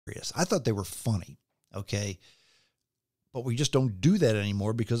I thought they were funny, okay? But we just don't do that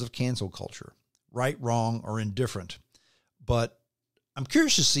anymore because of cancel culture. Right, wrong, or indifferent. But I'm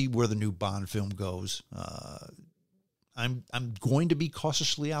curious to see where the new Bond film goes. I'm going to be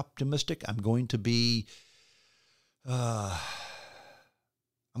cautiously optimistic. I'm going to give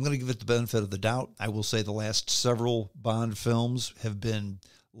it the benefit of the doubt. I will say the last several Bond films have been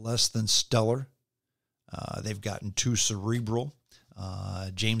less than stellar. They've gotten too cerebral.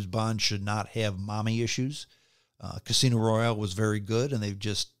 James Bond should not have mommy issues. Casino Royale was very good, and they've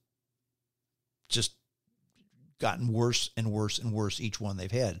just gotten worse and worse and worse each one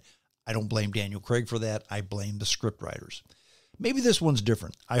they've had. I don't blame Daniel Craig for that. I blame the script writers. Maybe this one's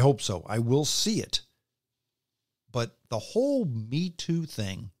different. I hope so. I will see it. But the whole Me Too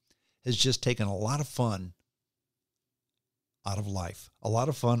thing has just taken a lot of fun out of life, a lot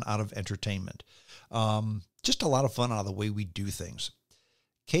of fun out of entertainment, just a lot of fun out of the way we do things.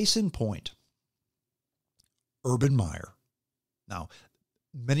 Case in point, Urban Meyer. Now,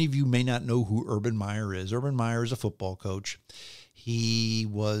 many of you may not know who Urban Meyer is. Urban Meyer is a football coach. He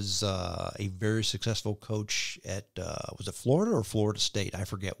was a very successful coach at, was it Florida or Florida State? I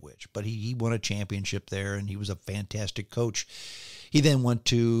forget which, but he won a championship there, and he was a fantastic coach. He then went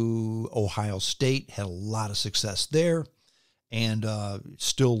to Ohio State, had a lot of success there, and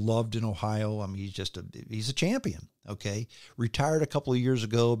still loved in Ohio. I mean, he's a champion, okay? Retired a couple of years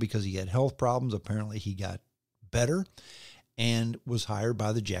ago because he had health problems. Apparently he got better and was hired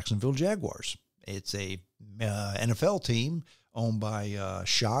by the Jacksonville Jaguars. It's a NFL team owned by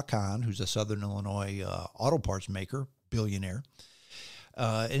Shah Khan, who's a Southern Illinois auto parts maker, billionaire.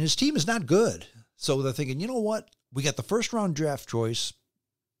 And his team is not good. So they're thinking, you know what? We got the first round draft choice,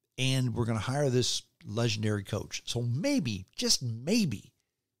 and we're going to hire this legendary coach. So maybe, just maybe,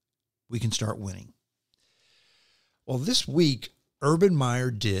 we can start winning. Well, this week, Urban Meyer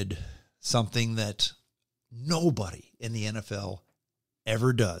did something that nobody in the NFL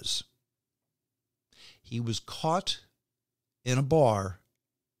ever does. He was caught in a bar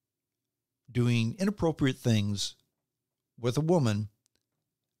doing inappropriate things with a woman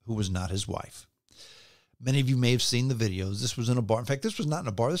who was not his wife. Many of you may have seen the videos. This was in a bar. In fact, this was not in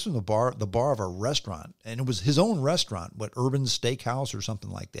a bar. This was the bar of a restaurant, and it was his own restaurant, what, Urban Steakhouse or something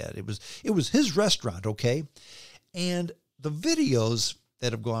like that. It was his restaurant, okay? And the videos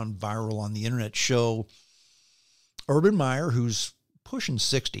that have gone viral on the internet show Urban Meyer, who's pushing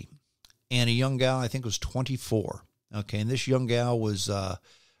 60, and a young gal, I think was 24. Okay, and this young gal was,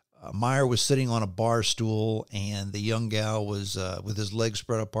 Meyer was sitting on a bar stool, and the young gal was, with his legs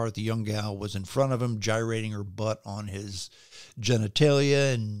spread apart, the young gal was in front of him, gyrating her butt on his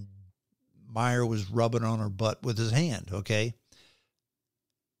genitalia, and Meyer was rubbing on her butt with his hand, okay?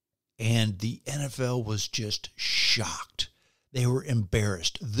 And the NFL was just shocked. They were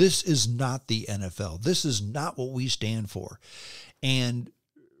embarrassed. This is not the NFL. This is not what we stand for. And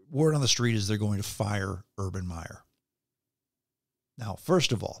word on the street is they're going to fire Urban Meyer. Now,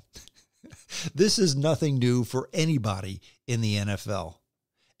 first of all, this is nothing new for anybody in the NFL.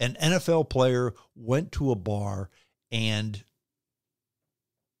 An NFL player went to a bar and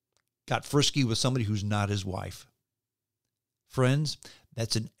got frisky with somebody who's not his wife. Friends,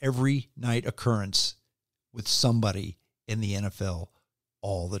 that's an every night occurrence with somebody in the NFL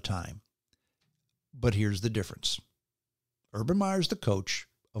all the time. But here's the difference. Urban Meyer's the coach,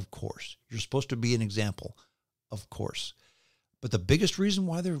 of course. You're supposed to be an example, of course. But the biggest reason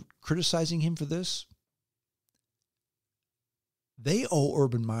why they're criticizing him for this, they owe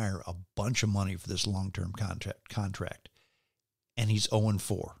Urban Meyer a bunch of money for this long-term contract, and he's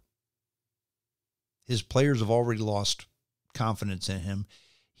 0-4. His players have already lost confidence in him.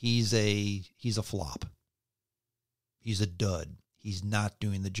 He's a flop. He's a dud. He's not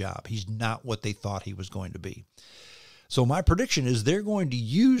doing the job. He's not what they thought he was going to be. So my prediction is they're going to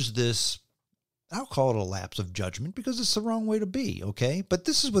use this, I'll call it a lapse of judgment because it's the wrong way to be, okay? But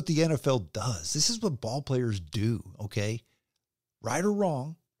this is what the NFL does. This is what ball players do, okay? Right or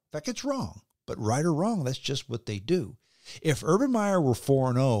wrong. In fact, it's wrong. But right or wrong, that's just what they do. If Urban Meyer were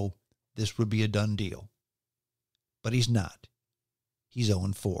 4-0, this would be a done deal. But he's not. He's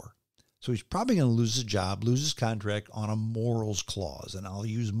 0-4. So he's probably going to lose his job, lose his contract on a morals clause. And I'll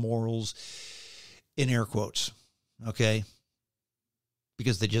use morals in air quotes, okay?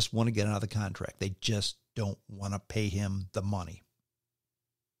 Because they just want to get out of the contract. They just don't want to pay him the money.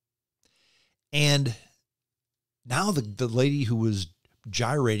 And now the lady who was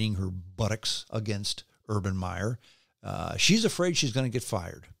gyrating her buttocks against Urban Meyer, she's afraid she's going to get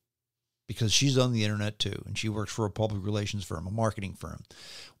fired because she's on the internet too, and she works for a public relations firm, a marketing firm.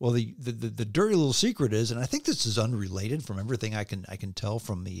 Well, the dirty little secret is, and I think this is unrelated from everything I can tell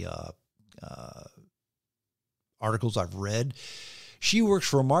from the articles I've read. She works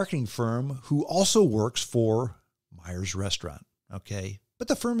for a marketing firm who also works for Meyer's restaurant. Okay. But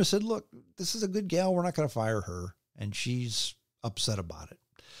the firm has said, look, this is a good gal. We're not going to fire her. And she's upset about it.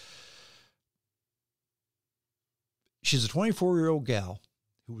 She's a 24-year-old gal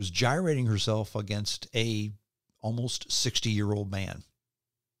who was gyrating herself against a almost 60-year-old man.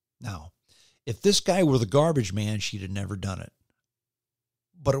 Now, if this guy were the garbage man, she'd have never done it.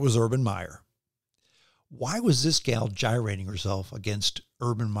 But it was Urban Meyer. Why was this gal gyrating herself against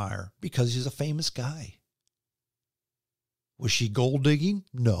Urban Meyer? Because he's a famous guy. Was she gold digging?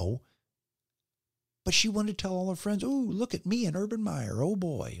 No. But she wanted to tell all her friends, oh, look at me and Urban Meyer. Oh,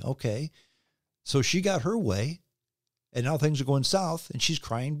 boy. Okay. So she got her way, and now things are going south, and she's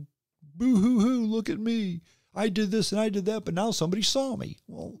crying, boo-hoo-hoo, look at me. I did this and I did that, but now somebody saw me.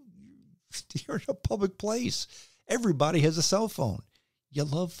 Well, you're in a public place. Everybody has a cell phone. You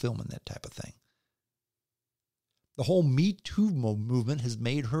love filming that type of thing. The whole Me Too movement has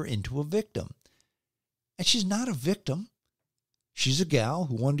made her into a victim. And she's not a victim. She's a gal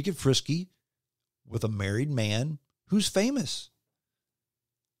who wanted to get frisky with a married man who's famous.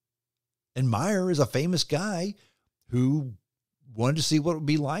 And Meyer is a famous guy who wanted to see what it would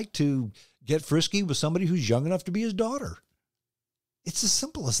be like to get frisky with somebody who's young enough to be his daughter. It's as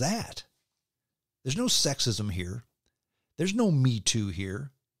simple as that. There's no sexism here. There's no Me Too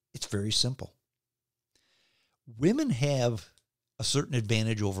here. It's very simple. Women have a certain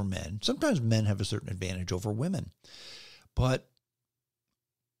advantage over men. Sometimes men have a certain advantage over women. But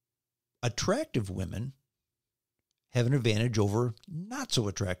attractive women have an advantage over not so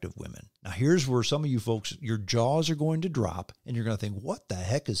attractive women. Now, here's where some of you folks, your jaws are going to drop, and you're going to think, what the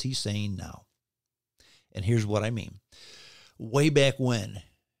heck is he saying now? And here's what I mean. Way back when,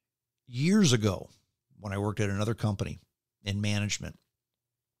 years ago, when I worked at another company in management,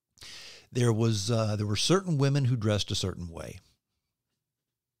 there were certain women who dressed a certain way.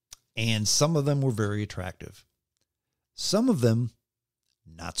 And some of them were very attractive. Some of them,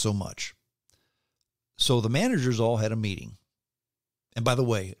 not so much. So the managers all had a meeting. And by the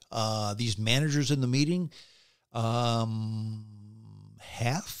way, these managers in the meeting, I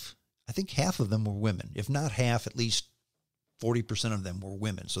think half of them were women. If not half, at least 40% of them were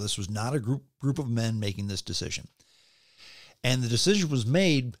women. So this was not a group of men making this decision. And the decision was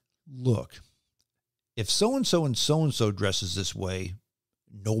made, look, if so-and-so and so-and-so dresses this way,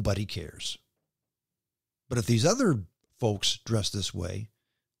 nobody cares. But if these other folks dress this way,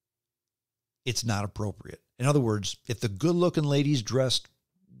 it's not appropriate. In other words, if the good-looking lady's dressed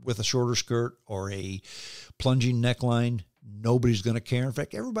with a shorter skirt or a plunging neckline, nobody's going to care. In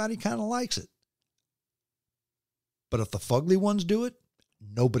fact, everybody kind of likes it. But if the fugly ones do it,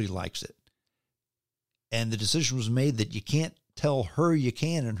 nobody likes it. And the decision was made that you can't tell her you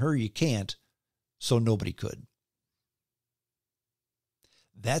can and her you can't, so nobody could.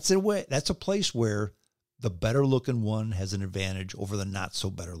 That's a place where the better-looking one has an advantage over the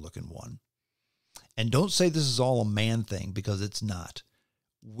not-so-better-looking one. And don't say this is all a man thing, because it's not.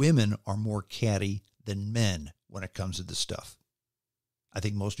 Women are more catty than men when it comes to this stuff. I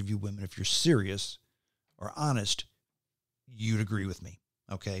think most of you women, if you're serious or honest, you'd agree with me,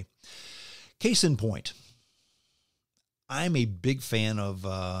 okay? Case in point, I'm a big fan of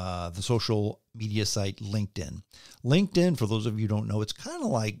the social media site LinkedIn. LinkedIn, for those of you who don't know, it's kind of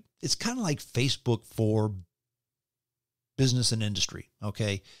like Facebook for business and industry,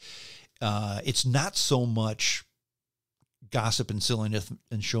 okay? It's not so much gossip and silliness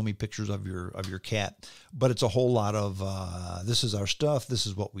and show me pictures of your cat, but it's a whole lot of this is our stuff, this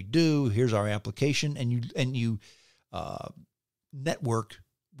is what we do, here's our application, and you network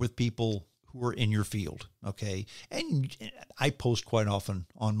with people who are in your field, okay? And I post quite often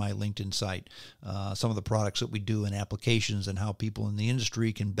on my LinkedIn site some of the products that we do and applications and how people in the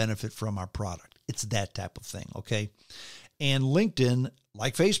industry can benefit from our product. It's that type of thing, okay? And LinkedIn,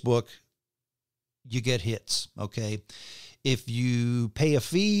 like Facebook, you get hits, okay? If you pay a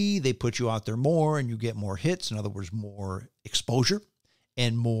fee, they put you out there more and you get more hits. In other words, more exposure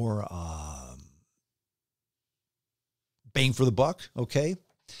and more bang for the buck, okay?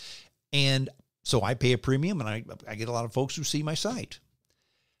 And so I pay a premium, and I get a lot of folks who see my site.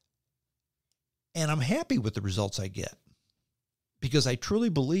 And I'm happy with the results I get, because I truly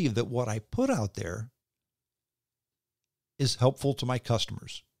believe that what I put out there is helpful to my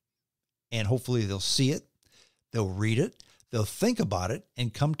customers. And hopefully they'll see it, they'll read it, they'll think about it,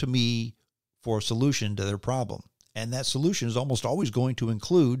 and come to me for a solution to their problem. And that solution is almost always going to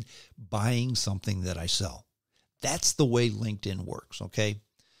include buying something that I sell. That's the way LinkedIn works, okay?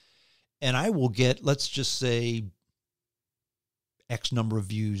 And I will get, let's just say, X number of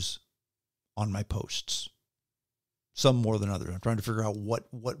views on my posts. Some more than others. I'm trying to figure out what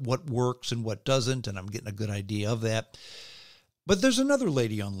works and what doesn't, and I'm getting a good idea of that. But there's another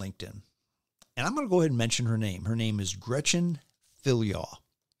lady on LinkedIn, and I'm going to go ahead and mention her name. Her name is Gretchen Filyaw.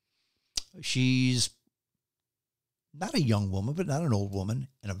 She's not a young woman, but not an old woman,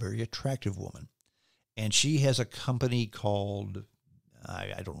 and a very attractive woman. And she has a company called,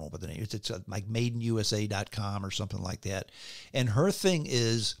 I don't know what the name is. It's like madeinusa.com or something like that. And her thing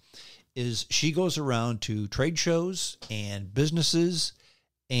is she goes around to trade shows and businesses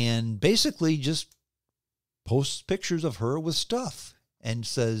and basically just posts pictures of her with stuff and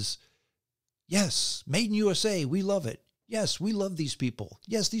says, yes, Made in USA, we love it. Yes, we love these people.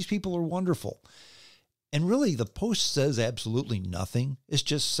 Yes, these people are wonderful. And really, the post says absolutely nothing. It's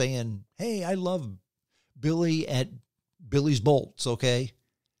just saying, hey, I love Billy at Billy's Bolts, okay?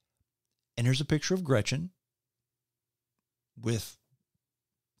 And here's a picture of Gretchen with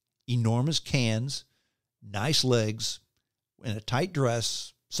enormous cans, nice legs, in a tight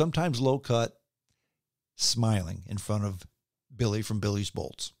dress, sometimes low cut, smiling in front of Billy from Billy's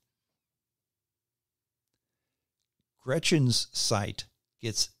Bolts. Gretchen's site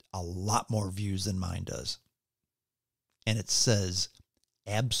gets a lot more views than mine does. And it says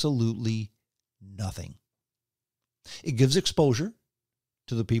absolutely nothing. It gives exposure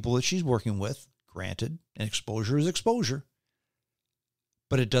to the people that she's working with. Granted, and exposure is exposure.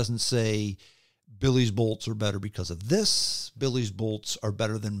 But it doesn't say Billy's bolts are better because of this. Billy's bolts are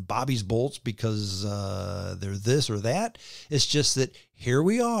better than Bobby's bolts because they're this or that. It's just that here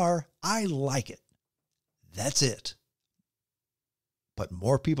we are. I like it. That's it. But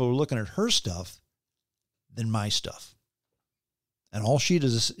more people are looking at her stuff than my stuff. And all she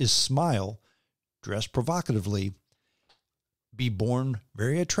does is smile, dress provocatively, be born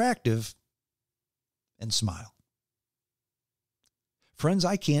very attractive, and smile. Friends,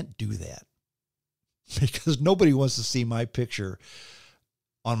 I can't do that because nobody wants to see my picture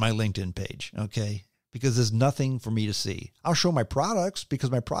on my LinkedIn page, okay? Because there's nothing for me to see. I'll show my products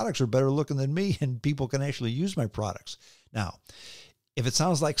because my products are better looking than me and people can actually use my products. Now, if it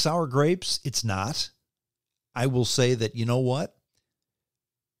sounds like sour grapes, it's not. I will say that, you know what?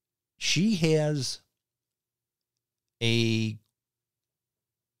 She has a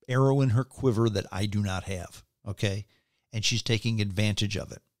arrow in her quiver that I do not have, okay? And she's taking advantage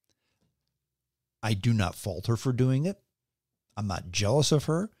of it. I do not fault her for doing it. I'm not jealous of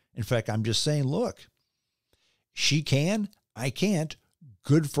her. In fact, I'm just saying, look, she can, I can't.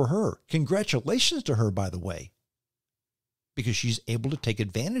 Good for her. Congratulations to her, by the way, because she's able to take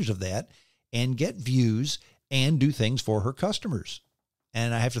advantage of that and get views and do things for her customers.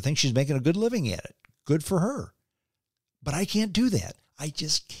 And I have to think she's making a good living at it. Good for her. But I can't do that. I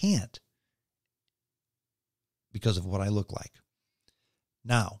just can't because of what I look like.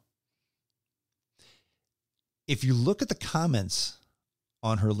 Now, if you look at the comments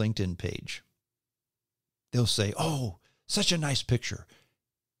on her LinkedIn page, they'll say, oh, such a nice picture.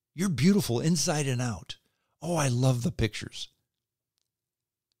 You're beautiful inside and out. Oh, I love the pictures.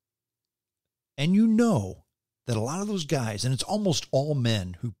 And you know that a lot of those guys, and it's almost all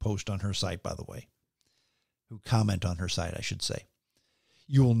men who post on her site, by the way, who comment on her site, I should say.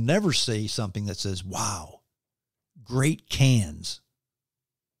 You will never say something that says, wow, great cans.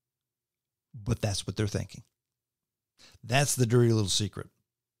 But that's what they're thinking. That's the dirty little secret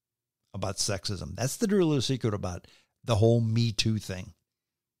about sexism. That's the dirty little secret about the whole Me Too thing.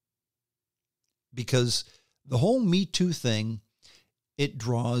 Because the whole Me Too thing, it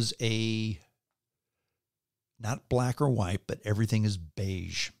draws a, not black or white, but everything is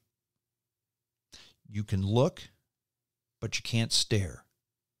beige. You can look, but you can't stare.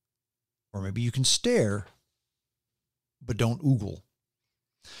 Or maybe you can stare, but don't oogle.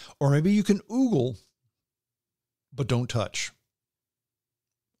 Or maybe you can oogle, but don't touch.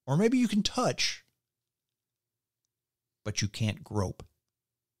 Or maybe you can touch, but you can't grope.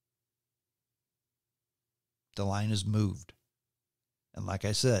 The line is moved. And like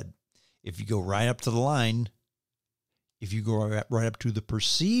I said, if you go right up to the line, if you go right up to the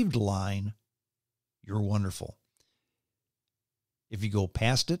perceived line, you're wonderful. If you go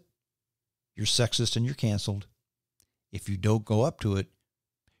past it, you're sexist and you're canceled. If you don't go up to it,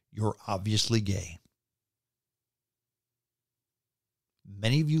 you're obviously gay.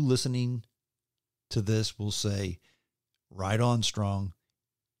 Many of you listening to this will say, right on, Strong.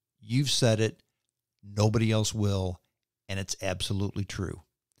 You've said it. Nobody else will. And it's absolutely true.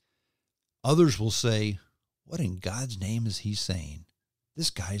 Others will say, What in God's name is he saying? This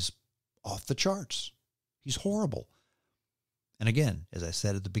guy's off the charts. He's horrible. And again, as I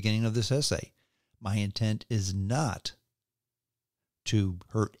said at the beginning of this essay, my intent is not to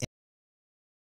hurt